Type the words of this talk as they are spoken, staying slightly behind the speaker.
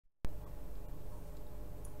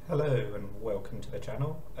Hello and welcome to the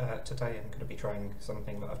channel. Today I'm going to be trying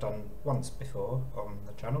something that I've done once before on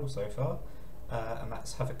the channel so far, and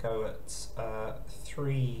that's have a go at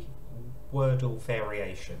 3 Wordle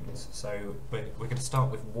variations. So we're going to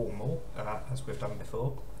start with Warmal, as we've done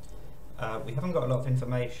before. We haven't got a lot of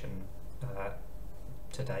information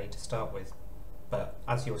today to start with, but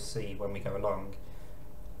as you'll see when we go along,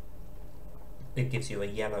 it gives you a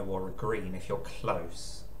yellow or a green if you're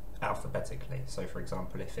close alphabetically. So for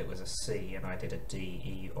example, if it was a C and I did a D,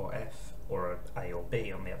 E or F, or a or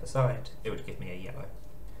B on the other side, it would give me a yellow.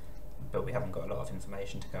 But we haven't got a lot of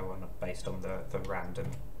information to go on based on the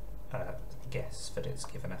random guess that it's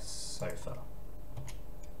given us so far.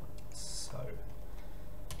 So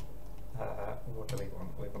what do we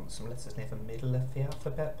want? We want some letters near the middle of the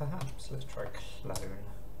alphabet perhaps. Let's try clone.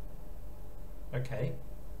 Okay.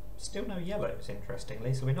 Still no yellows,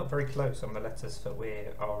 interestingly, so we're not very close on the letters that we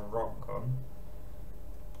are wrong on.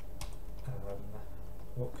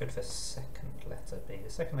 What could the second letter be?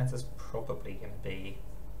 The second letter is probably going to be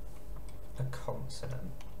a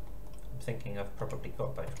consonant. I'm thinking I've probably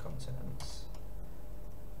got both consonants.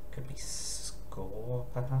 Could be score,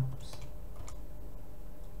 perhaps.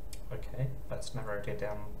 Okay, that's narrowed it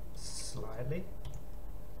down slightly.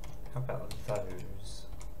 How about those?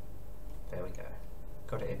 There we go.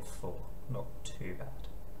 Got it in 4, not too bad.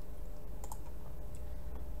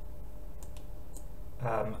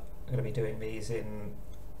 I'm going to be doing these in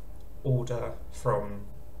order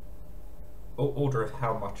of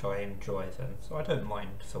how much I enjoy them, so I don't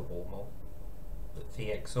mind for Warmal, but the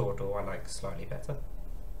Exordal I like slightly better.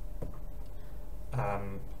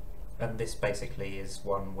 And this basically is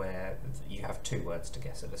one where you have 2 words to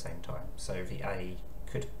guess at the same time, so the A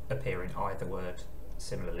could appear in either word,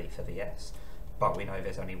 similarly for the S. But we know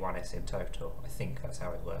there's only 1 S in total. I think that's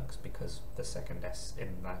how it works because the second S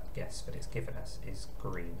in that guess that it's given us is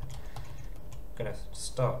green. I'm going to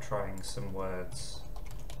start trying some words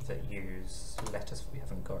that use letters that we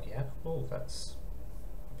haven't got yet. Oh, that's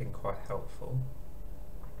been quite helpful.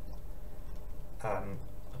 I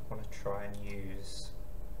want to try and use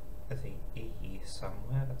the E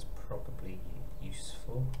somewhere. That's probably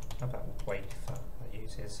useful. How about wafer? That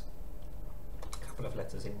uses a couple of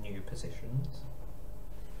letters in new positions.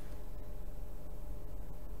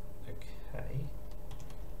 Okay,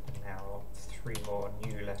 and now 3 more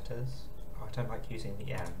new letters. Oh, I don't like using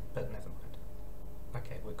the M, but never mind.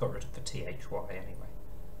 Okay, we've got rid of the THY anyway.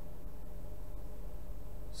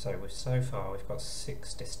 So far we've got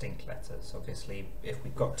 6 distinct letters. Obviously, if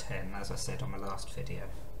we've got 10, as I said on the last video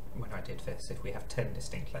when I did this, if we have 10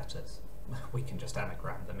 distinct letters, we can just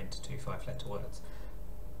anagram them into 2 5-letter words.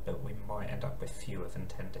 But we might end up with fewer than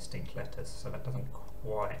 10 distinct letters, so that doesn't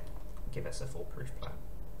quite give us a foolproof plan.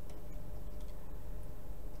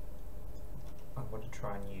 I want to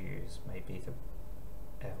try and use maybe the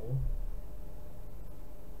L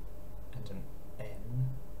and an N.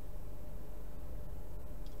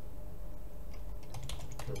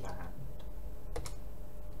 Land.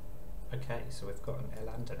 Okay, so we've got an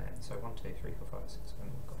L and an N, so 1, 2, 3, 4, 5, 6,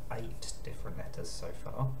 7, we've got 8 different letters so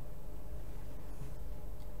far.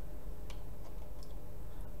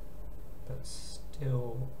 But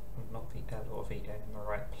still not the L or the N in the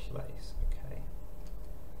right place. Okay.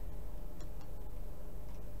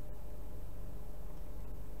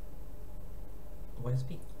 Where's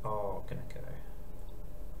the R gonna go?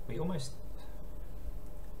 We almost...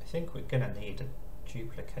 I think we're gonna need a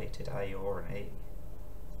duplicated A or an E.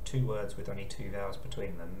 2 words with only 2 vowels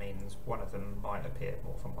between them means one of them might appear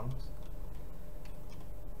more than once.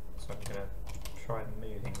 So I'm gonna try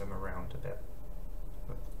moving them around a bit.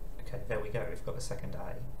 Okay, there we go, we've got the second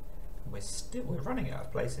A. We're running out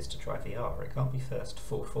of places to try the R. It can't be first,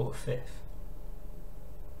 fourth or fifth.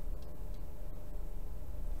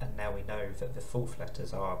 And now we know that the 4th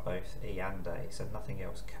letters are both E and A, so nothing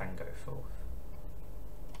else can go 4th.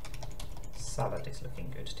 Salad is looking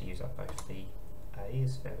good to use up both the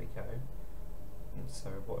A's, there we go. And so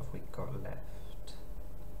what have we got left?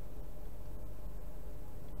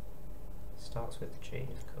 Starts with G,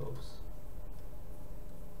 of course.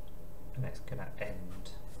 And it's going to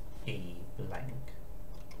end E blank.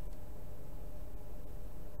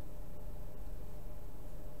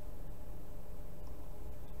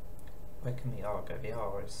 Where can the R go? The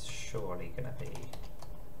R is surely going to be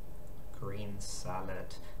green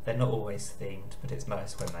salad. They're not always themed, but it's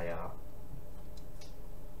nice when they are.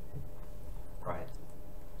 Right.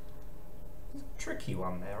 Tricky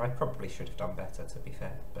one there. I probably should have done better, to be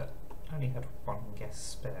fair, but I only had 1 guess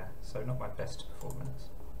spare, so not my best performance.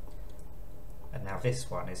 And now this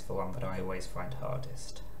one is the one that I always find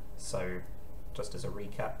hardest. So, just as a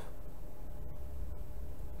recap,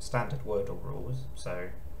 standard Wordle rules, so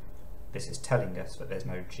this is telling us that there's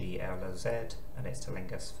no G, L or Z, and it's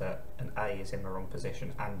telling us that an A is in the wrong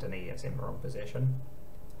position and an E is in the wrong position.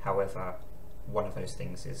 However, one of those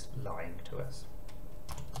things is lying to us.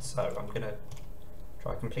 So I'm going to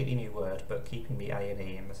try a completely new word, but keeping the A and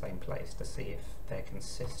E in the same place to see if they're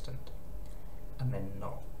consistent. And they're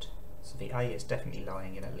not. So the A is definitely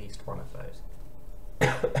lying in at least one of those.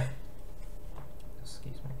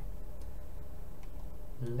 Excuse me.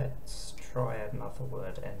 Let's try another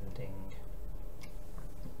word ending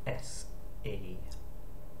SE.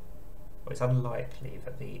 Well, it's unlikely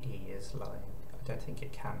that the E is lying. I don't think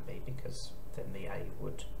it can be, because then the A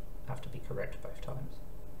would have to be correct both times.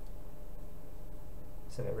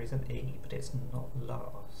 So there is an E, but it's not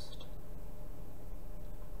last.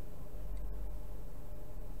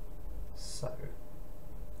 So,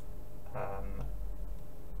 I'm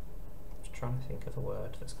just trying to think of a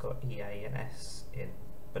word that's got EA and S in,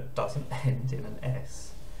 but doesn't end in an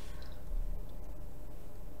S.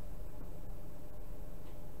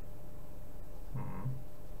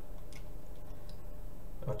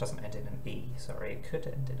 Or it doesn't end in an E, sorry, it could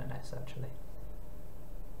end in an S actually.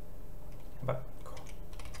 How about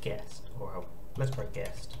guest? Well, let's try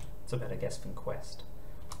guest. It's a better guess than quest.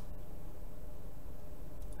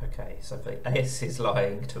 Okay, so the S is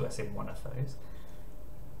lying to us in one of those.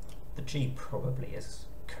 The G probably is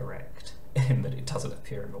correct in that it doesn't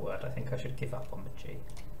appear in the word. I think I should give up on the G.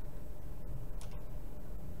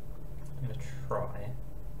 I'm going to try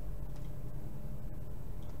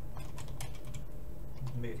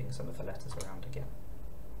moving some of the letters around again.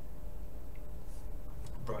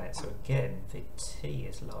 Right, so again, the T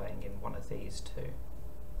is lying in one of these two.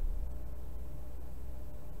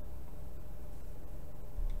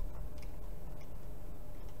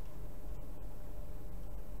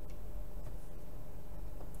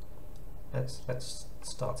 Let's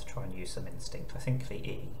start to try and use some instinct. I think the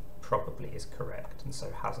E probably is correct and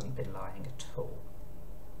so hasn't been lying at all.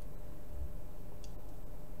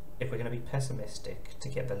 If we're going to be pessimistic to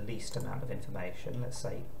get the least amount of information, let's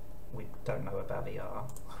say we don't know about the R,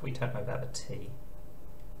 we don't know about the T,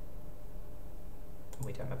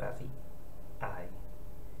 we don't know about the A,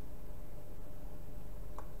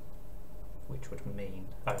 which would mean,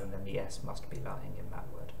 oh, and then the S must be lying in that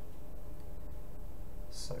word.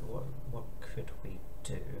 So what could we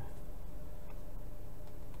do?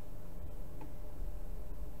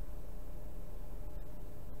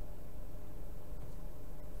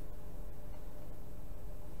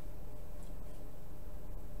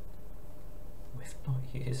 We've not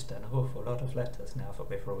used an awful lot of letters now that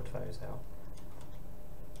we've ruled those out.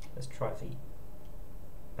 Let's try the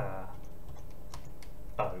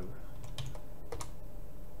O.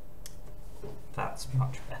 That's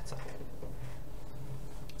much better.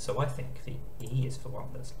 So I think the E is the one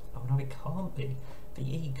that's... oh no, it can't be. The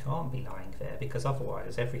E can't be lying there, because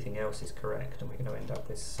otherwise everything else is correct and we're going to end up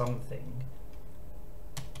with something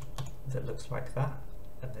that looks like that.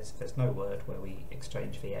 And there's no word where we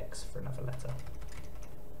exchange the X for another letter.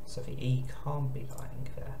 So the E can't be lying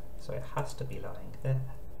there, so it has to be lying there,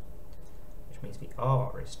 which means the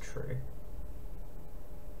R is true.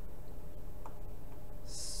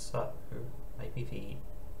 So maybe the...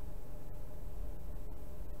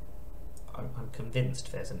 I'm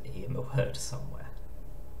convinced there's an E in the word somewhere.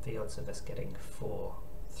 The odds of us getting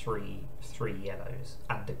three yellows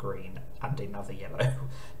and a green and another yellow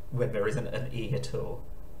when there isn't an E at all,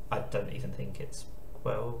 I don't even think it's,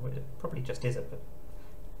 well, it probably just is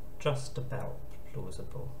just about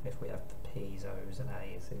plausible if we have the P's, O's and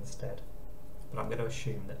A's instead. But I'm going to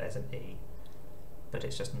assume that there's an E, but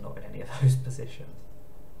it's just not in any of those positions.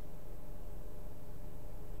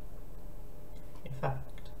 In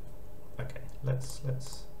fact, okay, let's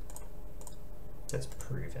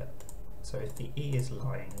prove it. So if the E is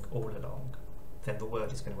lying all along, then the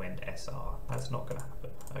word is going to end SR. That's not going to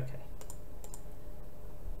happen. Okay.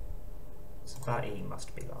 So that E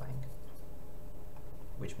must be lying,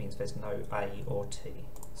 which means there's no A or T,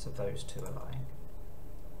 so those two are lying.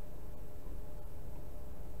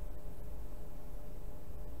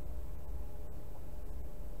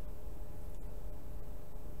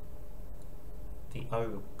 The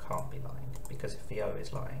O can't be lying, because if the O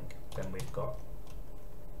is lying, then we've got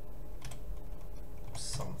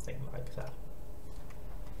something like that.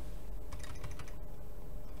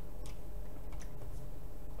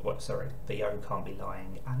 Well, sorry, the O can't be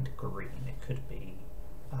lying and green. It could be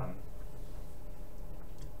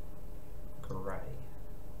grey.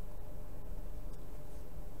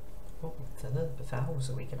 What vowels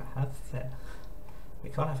are we going to have then? We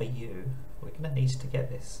can't have a U. We're going to need to get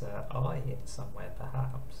this I in somewhere,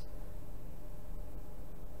 perhaps.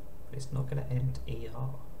 but it's not going to end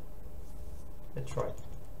ER. Let's try,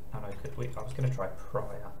 oh no, I was going to try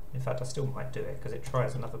prior. In fact, I still might do it because it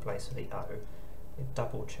tries another place for the O. It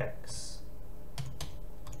double checks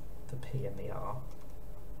the P and the R,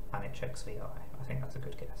 and it checks the I. I think that's a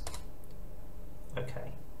good guess.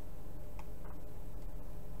 Okay.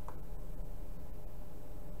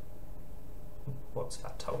 What's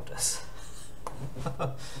that told us?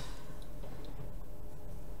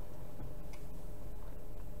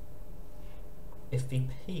 If the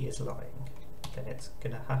P is lying, then it's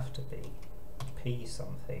going to have to be P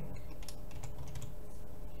something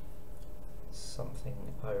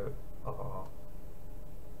OR.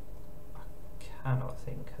 I cannot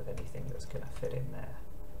think of anything that's going to fit in there.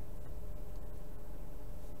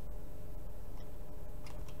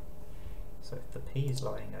 So if the P is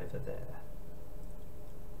lying over there,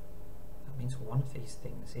 that means one of these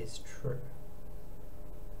things is true.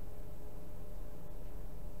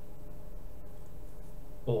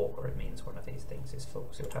 Or it means one of these things is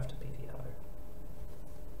false. It would have to be the O.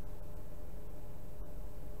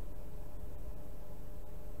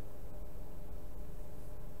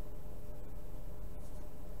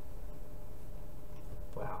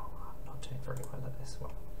 Wow, I'm not doing very well at this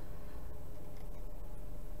one.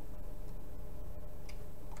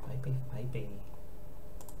 Maybe.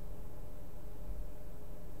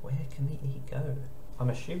 Where can the E go? I'm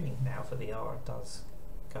assuming now for the R it does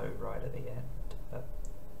go right at the end, but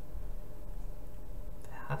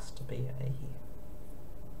there has to be an E.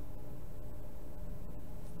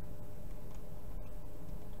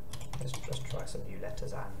 Let's just try some new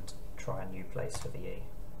letters and try a new place for the E.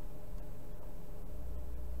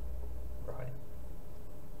 Right.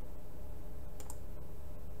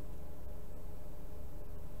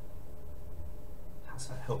 Has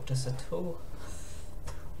that helped us at all?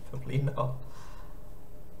 Probably not.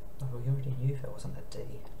 Oh, we already knew there wasn't a D.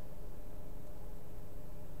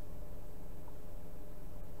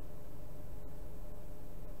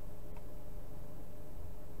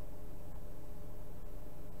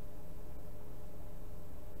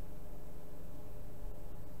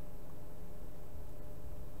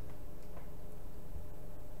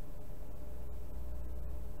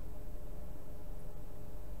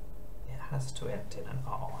 It has to end in an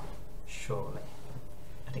R, surely.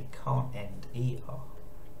 And it can't end ER.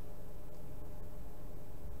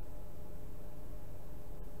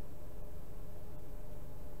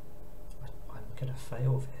 I'm going to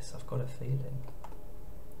fail this, I've got a feeling.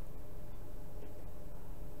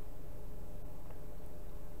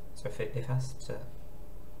 So if it has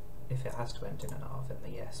to end in an R, then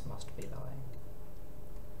the S must be lying.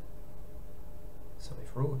 So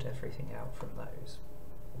we've ruled everything out from those.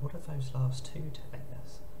 What are those last two telling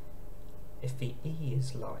us? If the E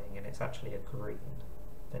is lying and it's actually a green,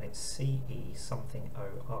 then it's CE something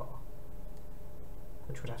OR,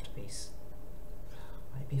 which would have to be,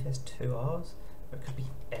 maybe there's 2 R's, or it could be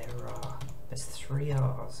error. There's 3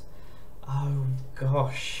 R's. Oh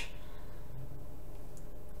gosh.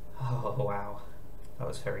 Oh wow, that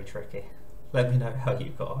was very tricky. Let me know how you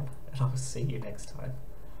got on, and I'll see you next time.